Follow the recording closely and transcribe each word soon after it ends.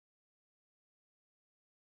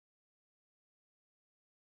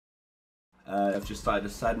I've just started a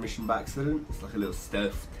side mission by accident. It's like a little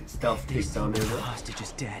stealth takedown area. The hostage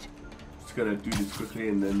is dead. Just gonna do this quickly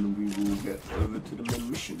and then we will get over to the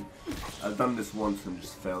main mission. I've done this once and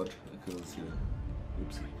just failed because, you know,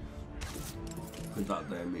 oopsie. Put that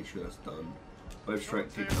there, make sure that's done. Web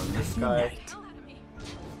strike, take down this guy.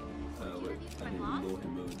 Wait, I didn't lure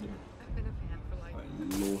him over there. Right,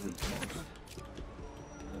 lure him past.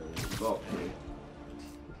 Go up here.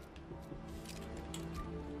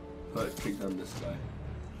 Let's take down this guy.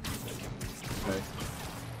 Okay.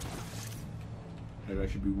 That guy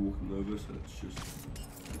should be walking over, so let's just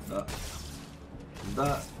do that. And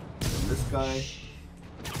that. And this guy.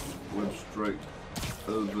 Web straight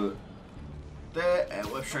over there. And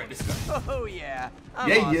web straight this guy. Oh yeah.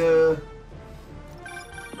 Yeah.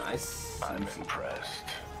 Nice. I'm impressed.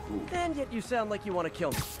 Cool. And yet you sound like you want to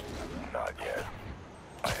kill me. Not yet.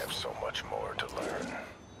 I have so much more to learn.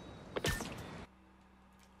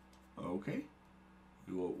 Okay.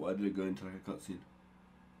 Well, why did it go into like a cutscene?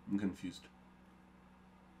 I'm confused.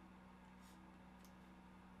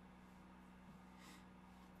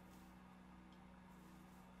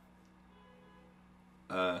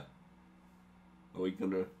 Are we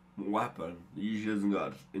gonna... What happened? It usually doesn't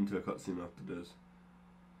go into a cutscene after this.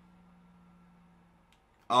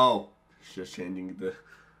 Oh! It's just changing the...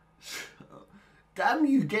 Damn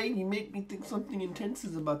you, game! You make me think something intense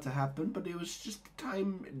is about to happen, but it was just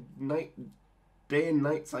the day and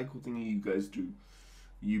night cycle thingy you guys do.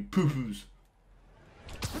 You poo-poos.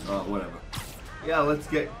 Whatever. Yeah, let's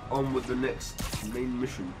get on with the next main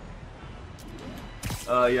mission.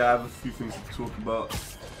 Yeah, I have a few things to talk about.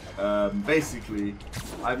 Basically,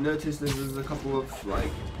 I've noticed there's a couple of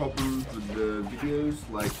like problems with the videos.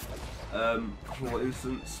 Like, for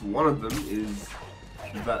instance, one of them is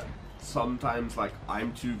that sometimes like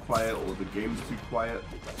I'm too quiet or the game's too quiet,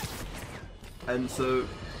 and so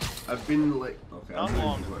I've been like, okay, I'm Not going to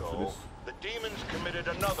long work for ago, this. the demons committed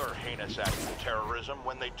another heinous act of terrorism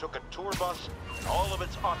when they took a tour bus and all of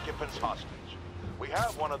its occupants hostage. We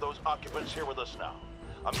have one of those occupants here with us now,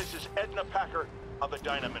 a Mrs. Edna Packer of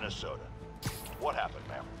Edina, Minnesota. What happened,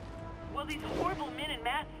 ma'am? Well, these horrible men in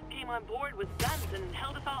masks came on board with guns and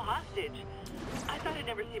held us all hostage. I thought I'd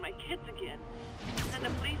never see my kids again. Then the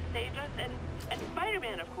police saved us, and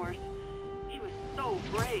Spider-Man, of course. He was so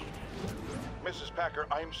brave. Mrs. Packer,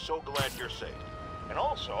 I'm so glad you're safe. And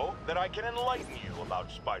also, that I can enlighten you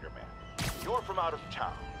about Spider-Man. You're from out of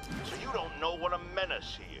town, so you don't know what a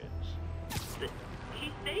menace he is.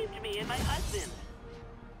 He saved me and my husband.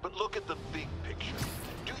 But look at the big picture.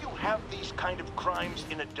 Do you have these kind of crimes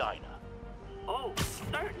in Edina? Oh,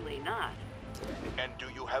 certainly not. And do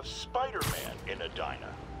you have Spider-Man in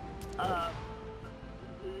Edina?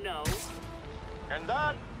 No. And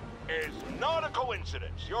that is not a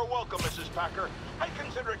coincidence. You're welcome, Mrs. Packer. I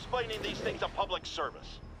consider explaining these things a public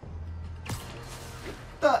service.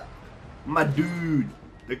 My dude,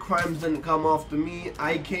 the crimes didn't come after me.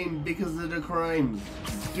 I came because of the crimes.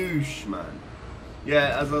 Douche, man.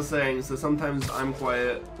 Yeah, as I was saying, so sometimes I'm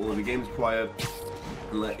quiet or the game's quiet,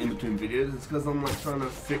 like in between videos. It's because I'm like trying to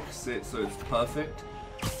fix it so it's perfect.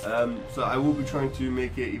 So I will be trying to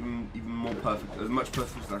make it even more perfect, as much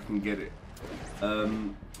perfect as I can get it.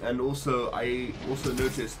 And also, I also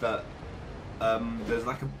noticed that there's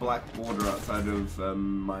like a black border outside of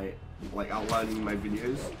my, like outlining my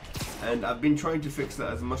videos, and I've been trying to fix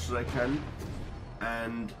that as much as I can,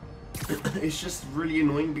 and it's just really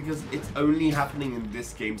annoying because it's only happening in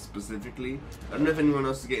this game specifically. I don't know if anyone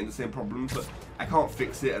else is getting the same problem, but I can't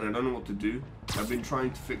fix it and I don't know what to do. I've been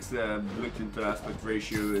trying to fix it, I've looked into aspect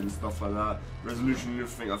ratio and stuff like that, resolution and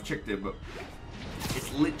everything, I've checked it, but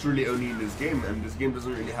it's literally only in this game, and this game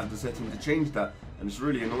doesn't really have the setting to change that, and it's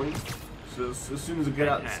really annoying. So as soon as I get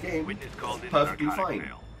out of this game, it's perfectly fine.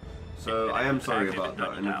 So I am sorry about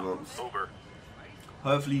that in advance.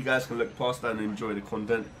 Hopefully you guys can look past that and enjoy the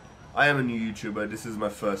content. I am a new YouTuber, this is my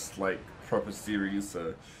first like proper series,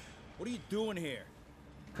 so... What are you doing here?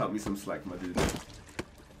 Cut me some slack, my dude.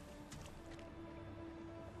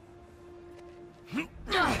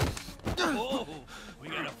 Oh, we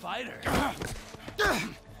got a fighter.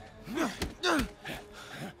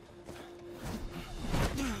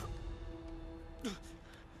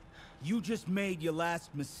 You just made your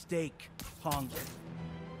last mistake, punk.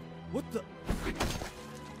 What the...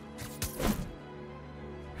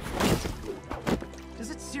 Does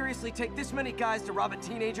it seriously take this many guys to rob a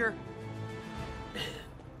teenager?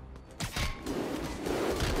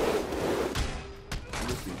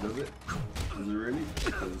 Honestly, does it? Does it really?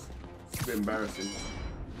 Because it's a bit embarrassing.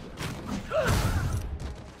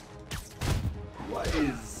 What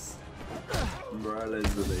is... Morales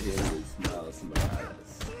over here is Miles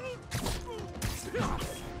Morales.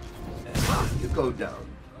 You go down.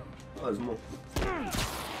 Oh, there's more.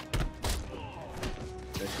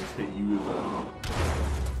 Let's just hit you with a...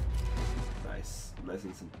 Nice. Nice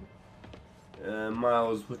and simple.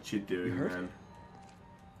 Miles, what you doing, man?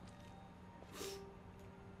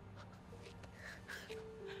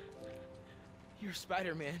 You're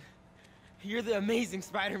Spider-Man. You're the amazing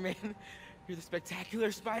Spider-Man. You're the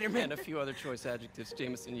spectacular Spider-Man. And a few other choice adjectives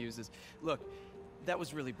Jameson uses. Look, that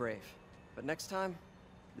was really brave. But next time,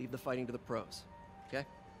 leave the fighting to the pros. Okay?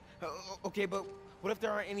 Okay, but what if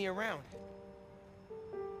there aren't any around?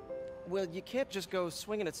 Well, you can't just go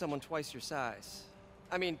swinging at someone twice your size.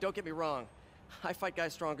 I mean, don't get me wrong. I fight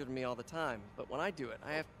guys stronger than me all the time, but when I do it,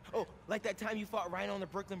 I have... Oh, like that time you fought Rhino on the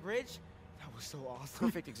Brooklyn Bridge? That was so awesome.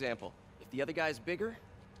 Perfect example. If the other guy's bigger,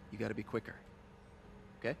 you gotta be quicker.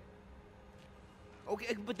 Okay?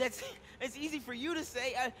 Okay, but that's easy for you to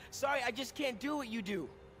say. Sorry, I just can't do what you do.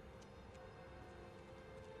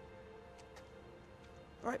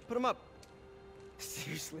 All right, put him up.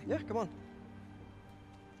 Seriously? Yeah, come on.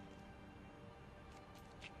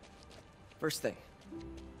 First thing,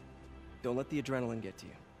 don't let the adrenaline get to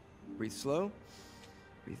you. Breathe slow,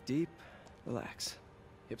 breathe deep, relax.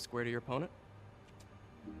 Hip square to your opponent.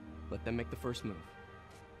 Let them make the first move.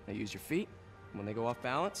 Now use your feet. When they go off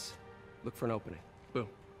balance, look for an opening. Boom.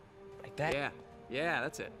 Like that? Yeah,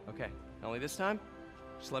 that's it. Okay, only this time,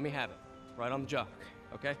 just let me have it. Right on the jaw.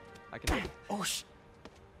 Okay? I can... Oh,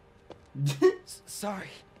 sorry.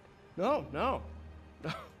 No.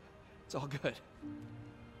 It's all good.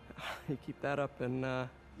 You keep that up and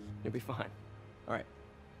you'll be fine. All right,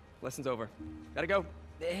 lesson's over. Gotta go.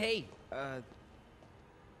 Hey,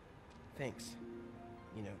 thanks.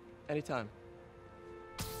 You know. Anytime.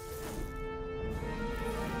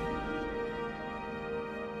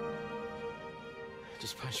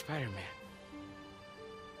 Just punch Spider-Man.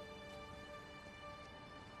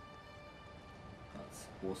 That's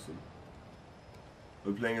awesome.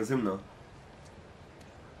 We're playing as him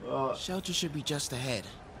now. Shelter should be just ahead.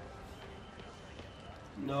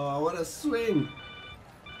 No, I want to swing.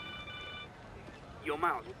 Yo,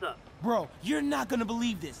 Miles, what's up? Bro, you're not gonna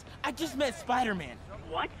believe this. I just met Spider-Man.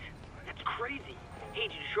 What? That's crazy. Hey,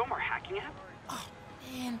 did you show him our hacking app? Oh,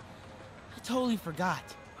 man. I totally forgot.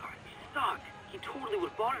 Oh, you suck. He totally would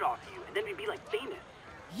have bought it off you, and then we'd be, like, famous.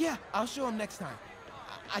 Yeah, I'll show him next time.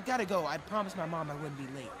 I gotta go. I promised my mom I wouldn't be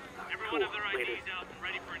late. Everyone have their IDs out and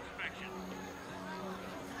ready for inspection.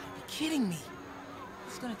 You're kidding me.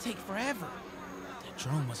 It's gonna take forever. That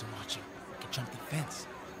drone wasn't watching. I could jump the fence.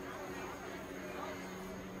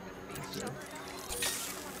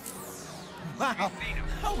 Wow,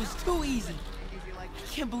 that was too easy. I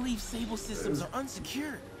can't believe Sable systems are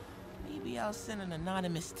unsecured. Maybe I'll send an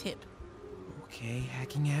anonymous tip. Okay,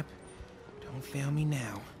 hacking app. Don't fail me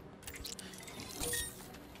now.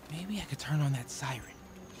 Maybe I could turn on that siren.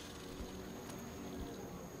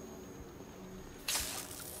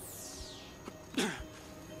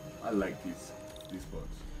 I like these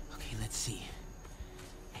spots. Okay, let's see.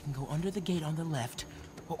 I can go under the gate on the left,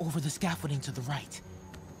 or over the scaffolding to the right.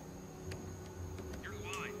 You're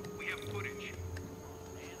fine. We have footage.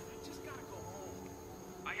 Man, I just gotta go home.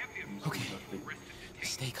 I have the Okay,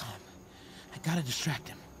 stay calm. I gotta distract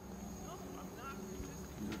him.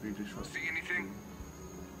 See anything?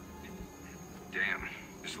 Damn,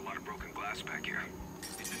 there's a lot of broken glass back here.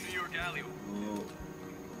 It's a New York alley.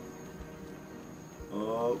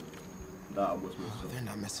 Oh, that was messed Oh, up. they're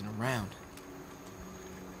not messing around.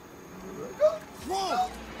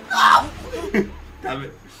 Damn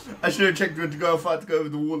it. I should have checked when to go if I had to go over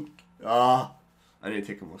the wall. Ah, I need to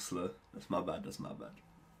take it more slow. That's my bad, that's my bad.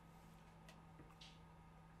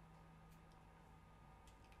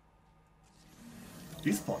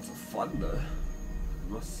 These spots are fun though, I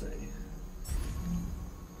must say.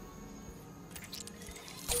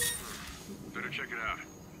 Better check it out.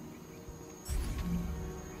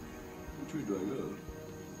 Which way do I go?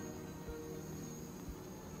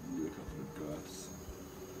 Look out for the glass.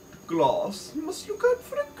 Glass? You must look out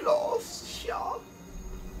for the glass, yeah.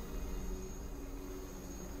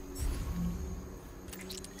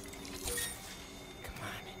 Come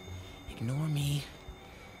on. Ignore me.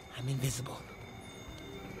 I'm invisible.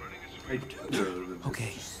 I do know.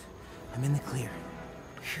 Okay. I'm in the clear.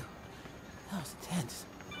 Phew. That was tense.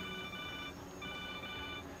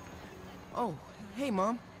 Oh, hey,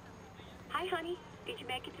 Mom. Hi, honey. Did you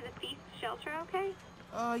make it to the feast shelter okay?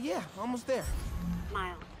 Yeah, almost there.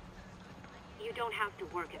 Miles, you don't have to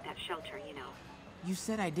work at that shelter, you know. You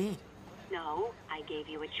said I did. No, I gave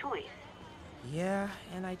you a choice. Yeah,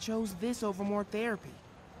 and I chose this over more therapy.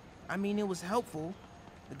 I mean, it was helpful.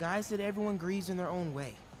 The guy said everyone grieves in their own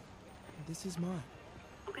way. This is mine.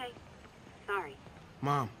 Okay. Sorry.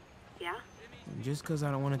 Mom, Yeah? just because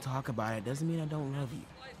I don't want to talk about it doesn't mean I don't love you.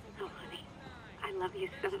 Oh, honey. I love you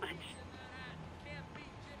so much.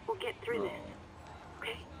 We'll get through this.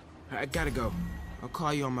 Okay? I gotta go. I'll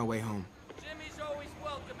call you on my way home. Jimmy's always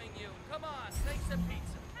welcoming you. Come on, take some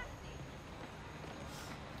pizza.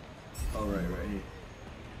 Alright, right here.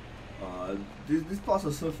 These parts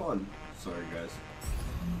are so fun. Sorry, guys.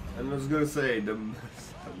 And I was gonna say,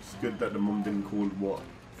 it's good that the mum didn't call, what,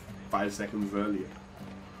 5 seconds earlier.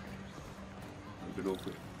 A bit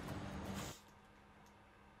awkward.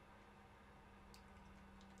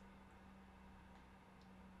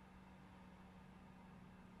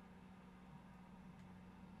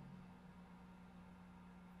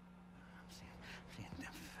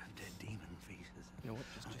 You know what?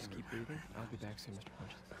 Just keep breathing. I'll be back soon, Mr.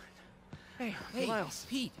 Punch. Hey, Miles.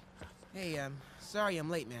 Pete. Hey, sorry I'm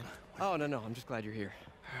late, man. Oh, no, I'm just glad you're here.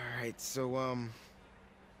 All right, so,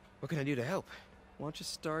 what can I do to help? Why don't you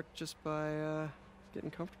start just by, getting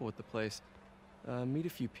comfortable with the place. Meet a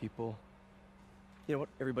few people. You know what?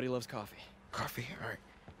 Everybody loves coffee. Coffee? All right.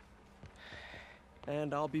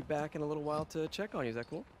 And I'll be back in a little while to check on you. Is that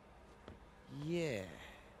cool? Yeah.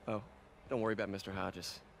 Oh, don't worry about Mr.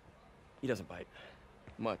 Hodges. He doesn't bite.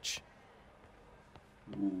 Much.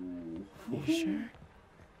 Ooh. You sure?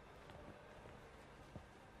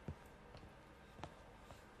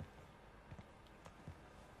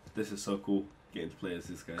 This is so cool, getting to play as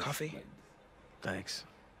this guy. Coffee? Like, Thanks.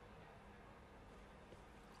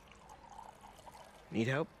 Need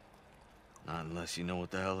help? Not unless you know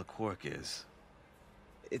what the hell a quark is.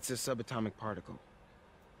 It's a subatomic particle.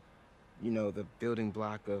 You know, the building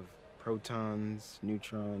block of protons,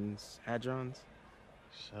 neutrons, hadrons.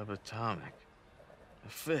 Subatomic.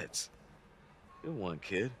 It fits. Good one,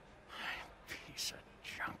 kid. Piece of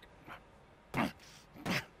junk.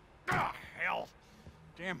 Ah, hell.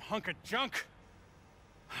 Damn hunk of junk.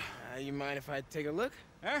 You mind if I take a look?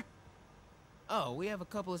 Huh? Oh, we have a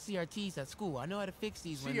couple of CRTs at school. I know how to fix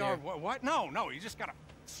these when CR, they're... what? No, you just gotta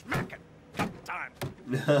smack it a couple times.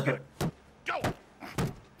 Go!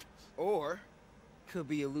 Or, could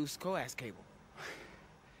be a loose coax cable.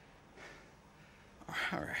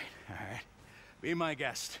 All right. Be my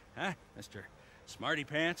guest, huh, Mr. Smarty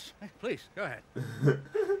Pants? Please, go ahead. You're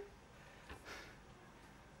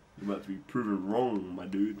about to be proven wrong, my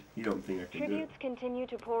dude. You don't think I can do it. Tributes continue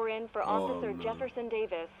to pour in for Oh, Officer no. Jefferson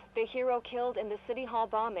Davis, the hero killed in the City Hall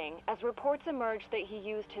bombing, as reports emerge that he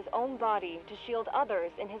used his own body to shield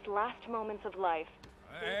others in his last moments of life.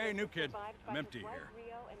 Hey, new kid. Survived I'm by empty his wife, here.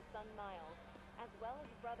 Rio and son Miles, as well as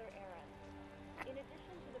brother Aaron. In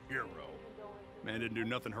addition to the Hero. Man didn't do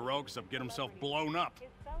nothing heroic except get himself blown up. his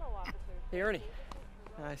fellow officers. Hey, Ernie.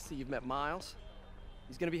 I see you've met Miles.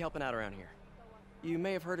 He's gonna be helping out around here. You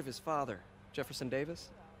may have heard of his father, Jefferson Davis.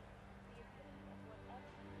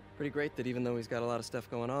 Pretty great that even though he's got a lot of stuff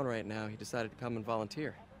going on right now, he decided to come and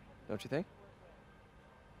volunteer. Don't you think?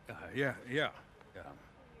 Yeah.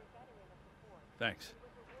 Thanks.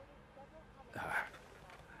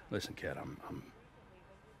 Listen, kid, I'm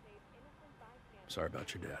sorry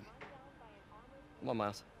about your dad. Come on,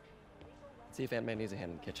 Miles. See if Aunt May needs a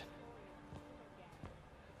hand in the kitchen.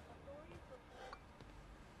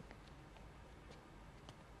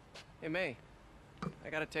 Hey, May. I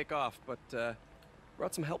gotta take off, but,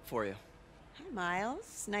 brought some help for you. Hi,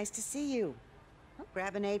 Miles. Nice to see you. Well,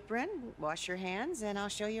 grab an apron, wash your hands, and I'll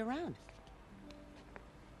show you around.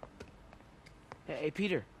 Hey,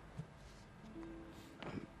 Peter.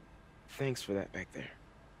 Thanks for that back there.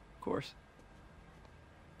 Of course.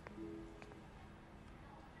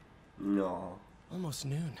 No. Almost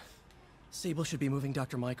noon. Sable should be moving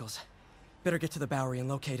Dr. Michaels. Better get to the Bowery and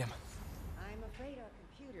locate him. I'm afraid our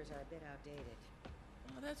computers are a bit outdated.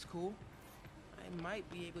 Oh, that's cool. I might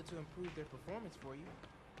be able to improve their performance for you.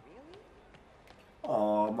 Really?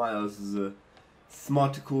 Aw, Miles is a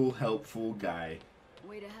smartical, helpful guy.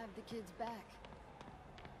 Way to have the kids back.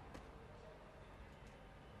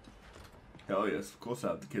 Hell yes, of course I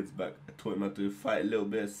have the kids back. I taught him how to fight a little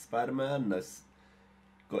bit of Spider-Man. That's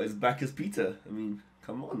got his back as Peter. I mean,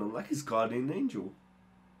 come on, I'm like his guardian angel.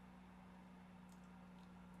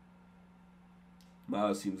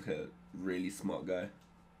 Miles seems like a really smart guy.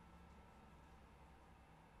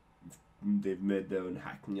 They've made their own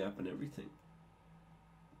hacking app and everything.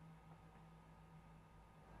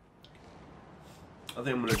 I think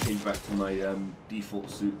I'm gonna change back to my default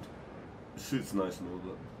suit. The suit's nice and all,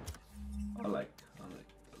 but I like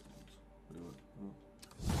those ones.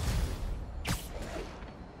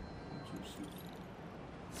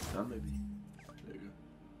 Maybe. There you go.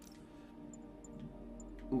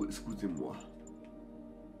 Oh, excusez-moi.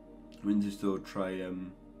 We need to still try yeah,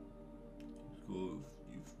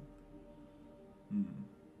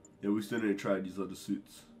 we still need to try these other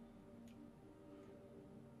suits.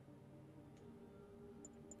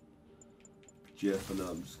 Yeah, for now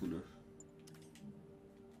I'm just gonna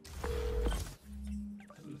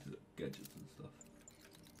look at gadgets and stuff.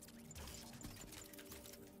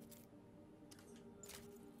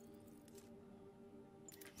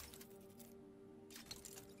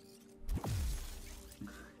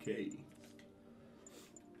 Okay.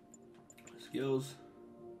 Skills.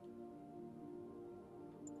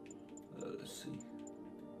 Let's see.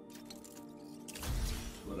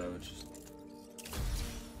 Whatever, just.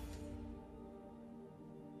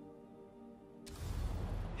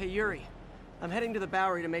 Hey, Yuri. I'm heading to the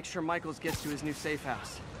Bowery to make sure Michaels gets to his new safe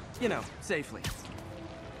house. You know, safely.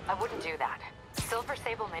 I wouldn't do that. Silver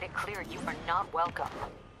Sable made it clear you are not welcome.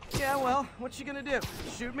 Yeah, well, what's she gonna do?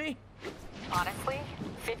 Shoot me? Honestly,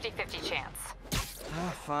 50-50 chance.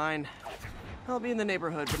 Ah, fine. I'll be in the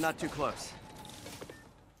neighborhood, but not too close.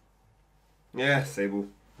 Yeah, Sable,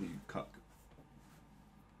 you cuck.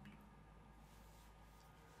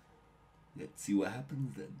 Let's see what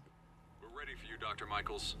happens then. We're ready for you, Dr.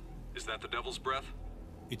 Michaels. Is that the Devil's Breath?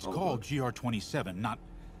 It's called GR-27, not...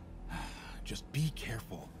 Just be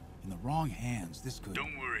careful. In the wrong hands, this could...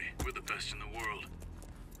 Don't worry, we're the best in the world.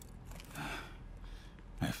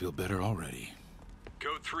 I feel better already.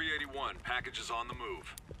 Code 381, package is on the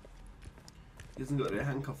move. He hasn't got it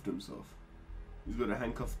handcuffed to himself. He's got it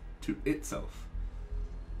handcuffed to itself.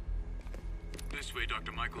 This way,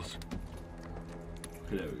 Dr. Michaels.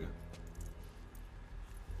 Okay, there we go.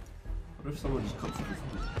 What if someone just comes to this?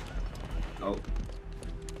 Oh.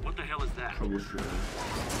 What the hell is that? Troubleshooting.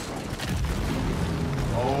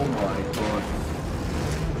 Oh my god.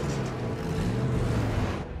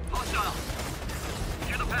 Hostile!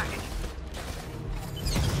 Secure the package!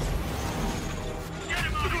 Get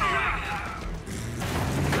him out of here!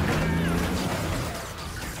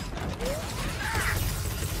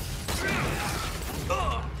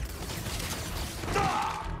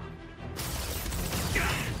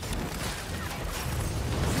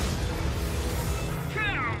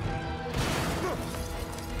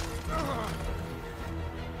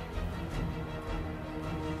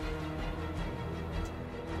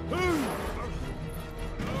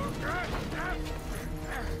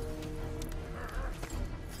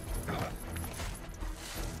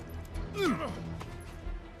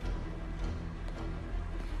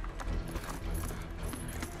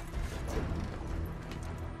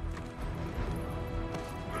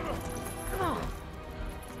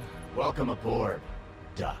 Welcome aboard,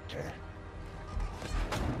 Doctor.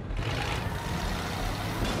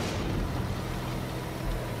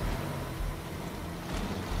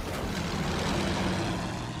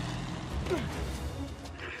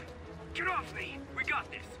 Get off me! We got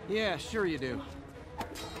this! Yeah, sure you do.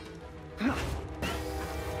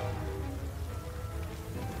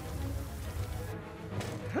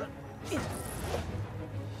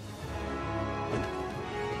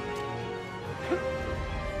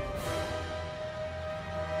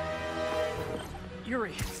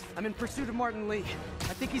 Yuri, I'm in pursuit of Martin Lee.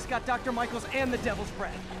 I think he's got Dr. Michaels and the Devil's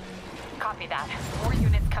Breath. Copy that. More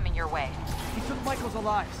units coming your way. He took Michaels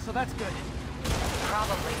alive, so that's good.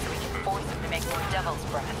 Probably so we can force him to make more Devil's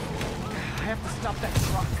Breath. I have to stop that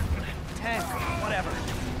truck. Tank, whatever.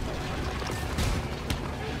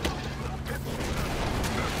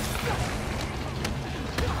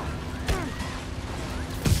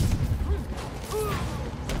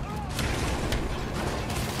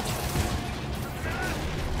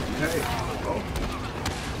 Hey, oh.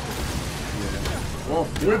 Yeah. Oh,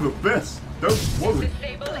 we're the best. Don't worry.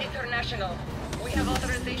 Disable International. We have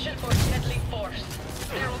authorization for deadly force.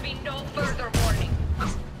 There will be no further warning.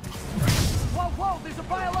 Whoa, whoa, there's a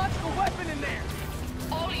biological weapon in there!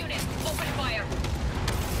 All units, open fire.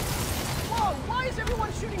 Whoa, why is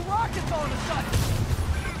everyone shooting rockets all of a sudden?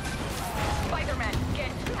 Spider-Man,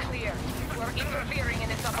 get clear. We're interfering in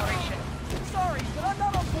this operation. Sorry, but I'm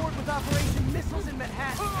not on board with Operation Missiles in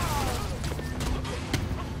Manhattan.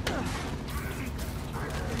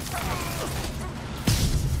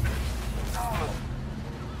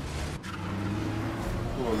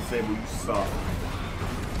 Come on, Sable, you suck.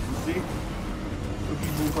 You see? Look,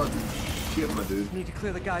 you move on to shit, my dude. Need to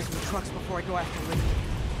clear the guys in the trucks before I go after Lee.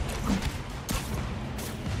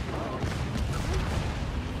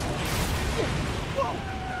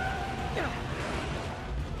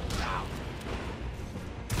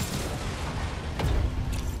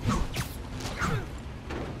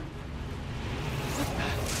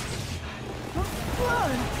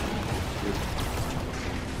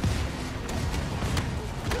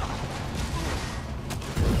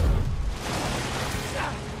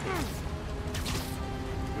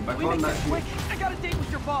 we make this quick? I got a date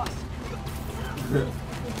with your boss.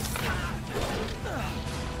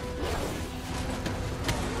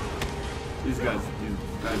 These guys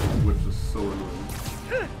whips are so annoying.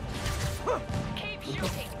 Keep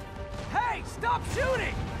shooting. Hey, stop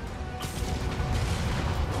shooting!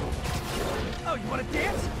 Oh, you want to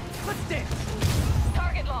dance? Let's dance.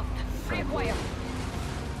 Target locked. Reacquire.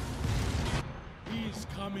 He is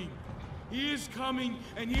coming. He is coming,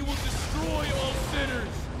 and he will destroy all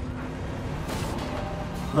sinners.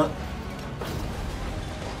 Huh?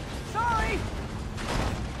 Sorry.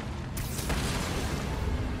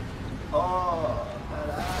 Oh,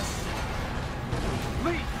 badass.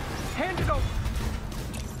 Lee, hand it over.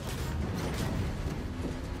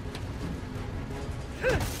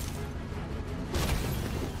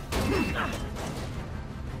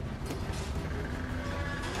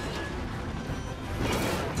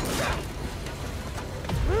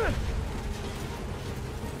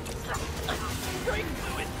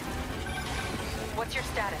 What's your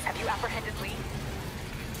status? Have you apprehended Lee?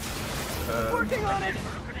 Working on it.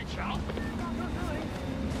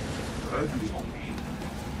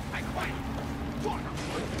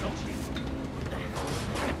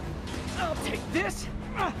 I'll take this.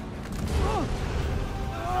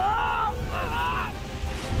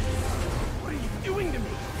 What are you doing to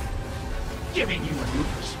me? Giving you a new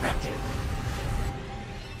perspective.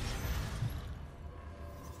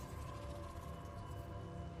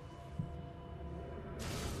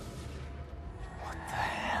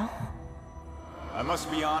 I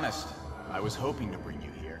must be honest. I was hoping to bring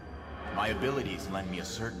you here. My abilities lend me a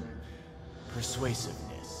certain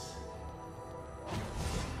persuasiveness.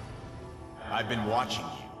 I've been watching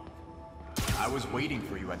you. I was waiting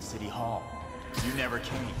for you at City Hall. You never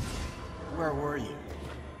came. Where were you?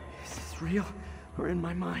 Is this real or in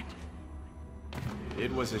my mind?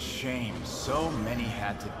 It was a shame so many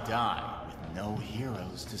had to die with no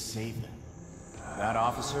heroes to save them. That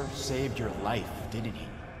officer saved your life, didn't he?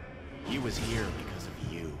 He was here because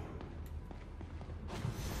of you.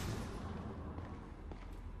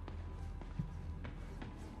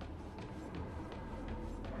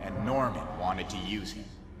 And Norman wanted to use him.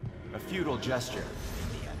 A futile gesture in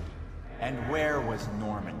the end. And where was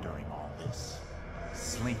Norman during all this?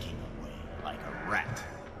 Slinking away like a rat.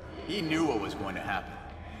 He knew what was going to happen,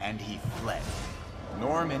 and he fled.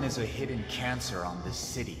 Norman is a hidden cancer on this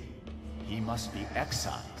city. He must be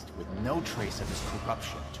excised with no trace of his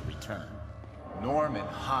corruption to return. Norman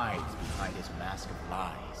hides behind his mask of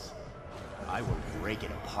lies. I will break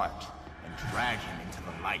it apart and drag him into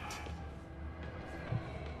the light.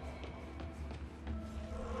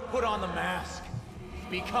 Put on the mask.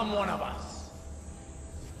 Become one of us.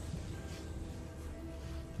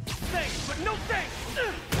 Thanks, but no thanks!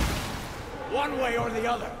 One way or the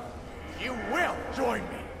other, you will join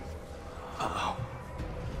me. Uh-oh.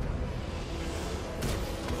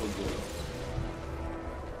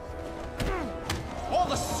 All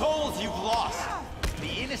the souls you've lost, the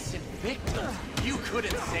innocent victims you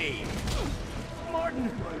couldn't save.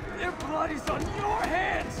 Martin, their blood is on your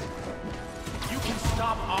hands! You can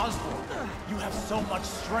stop Osborn. You have so much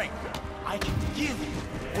strength. I can give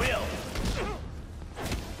you will.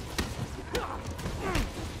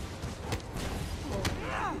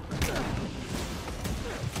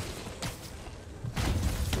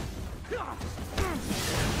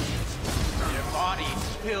 Your body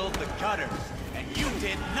filled the gutters, and you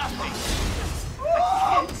did nothing.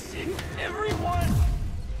 Kids and everyone!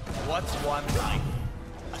 What's one life?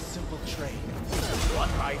 A simple trade.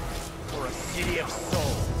 One life for a city of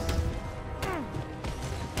souls.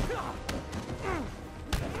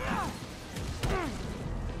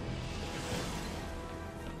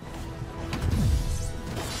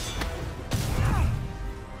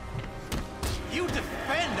 You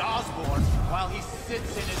defend Osborn while he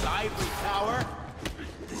sits in his ivory tower?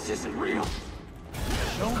 This isn't real.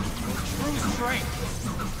 Show me your true strength.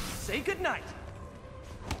 Say goodnight.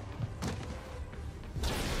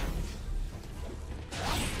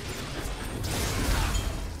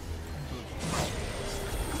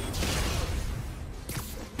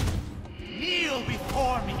 Kneel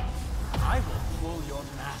before me. I will pull your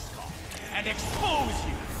mask off and expose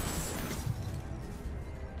you.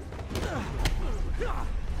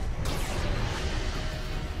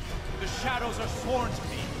 The shadows are sworn to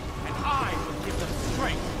me, and I will give them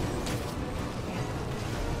strength.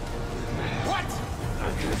 What?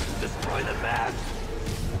 I'm going to destroy the mask!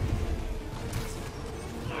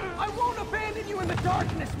 I won't abandon you in the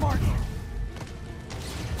darkness, Martin!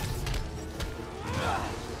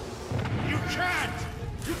 You can't!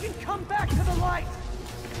 You can come back to the light!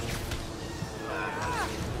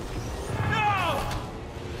 No!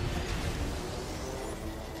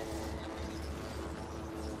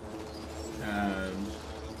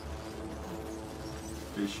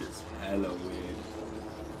 This shit's hella weird.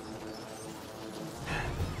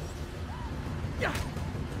 Yeah.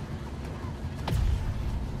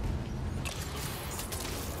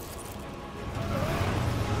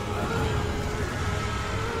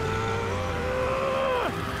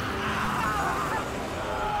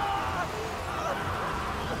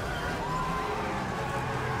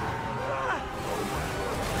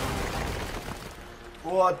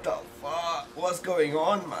 What the fuck? What's going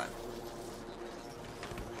on, man?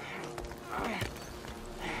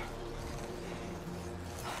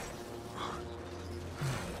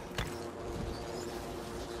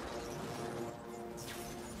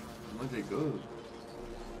 Where'd they go?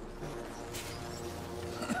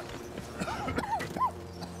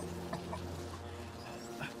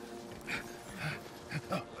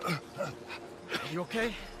 You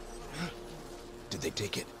okay? Did they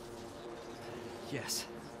take it? Yes.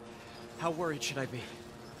 How worried should I be?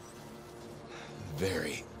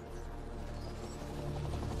 Very.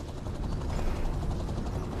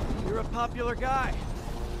 You're a popular guy.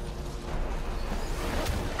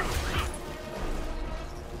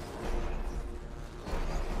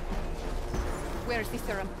 Where's the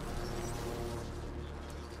serum?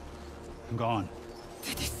 I'm gone.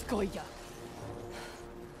 Skoya.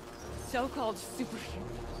 So-called superhero.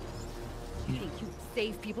 You think you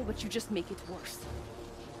save people, but you just make it worse.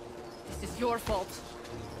 This is your fault.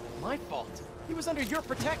 My fault? He was under your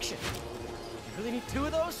protection. You really need 2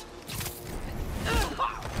 of those?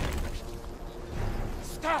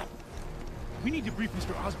 Stop! We need to brief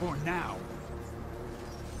Mr. Osborn now.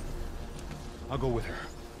 I'll go with her.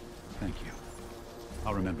 Thank you.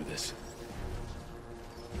 I'll remember this.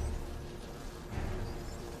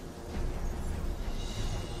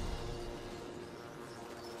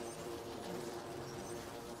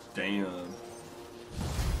 Damn.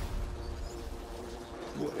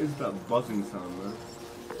 What is that buzzing sound, man?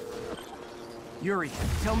 Yuri,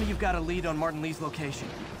 tell me you've got a lead on Martin Lee's location.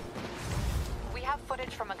 We have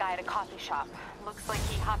footage from a guy at a coffee shop. Looks like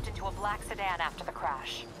he hopped into a black sedan after the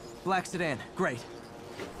crash. Black sedan, great.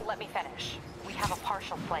 Let me finish. We have a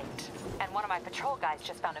partial plate. And one of my patrol guys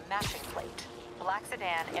just found a matching plate. Black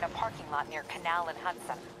sedan in a parking lot near Canal and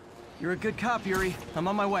Hudson. You're a good cop, Yuri. I'm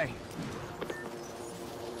on my way.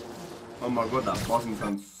 Oh my god, that buzzing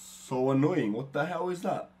sounds so annoying. What the hell is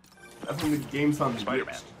that? That's when the game sounds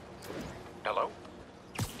Spider-Man. glitched. Hello?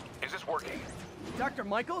 Is this working? Dr.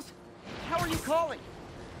 Michaels? How are you calling?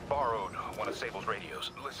 Borrowed one of Sable's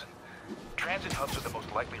radios. Listen, transit hubs are the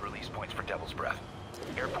most likely release points for Devil's Breath.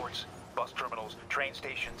 Airports, bus terminals, train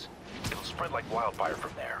stations. It'll spread like wildfire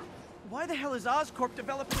from there. Why the hell is Oscorp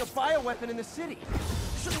developing a bioweapon in the city?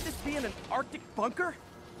 Shouldn't this be in an Arctic bunker?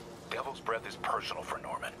 Devil's Breath is personal for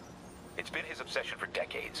Norman. It's been his obsession for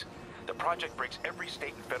decades. The project breaks every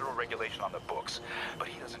state and federal regulation on the books, but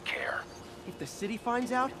he doesn't care. If the city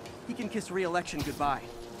finds out, he can kiss re-election goodbye.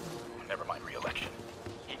 Never mind re-election.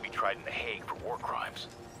 He'd be tried in The Hague for war crimes.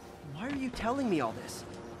 Why are you telling me all this?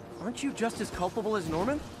 Aren't you just as culpable as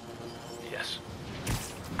Norman? Yes.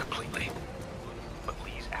 Completely. But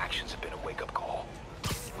Lee's actions have been a wake-up call.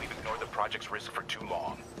 We've ignored the project's risk for too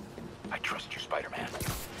long. I trust you, Spider-Man.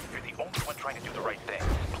 You're the only one trying to do the right thing.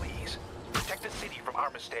 Please, protect the city from our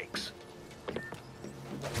mistakes.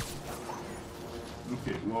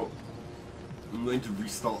 Okay, well, I'm going to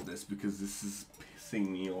restart this because this is pissing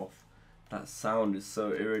me off. That sound is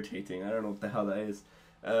so irritating. I don't know what the hell that is.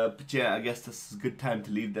 But yeah, I guess this is a good time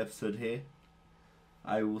to leave the episode here.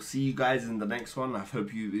 I will see you guys in the next one. I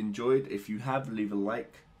hope you enjoyed. If you have, leave a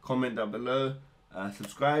like, comment down below,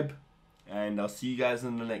 subscribe, and I'll see you guys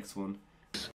in the next one.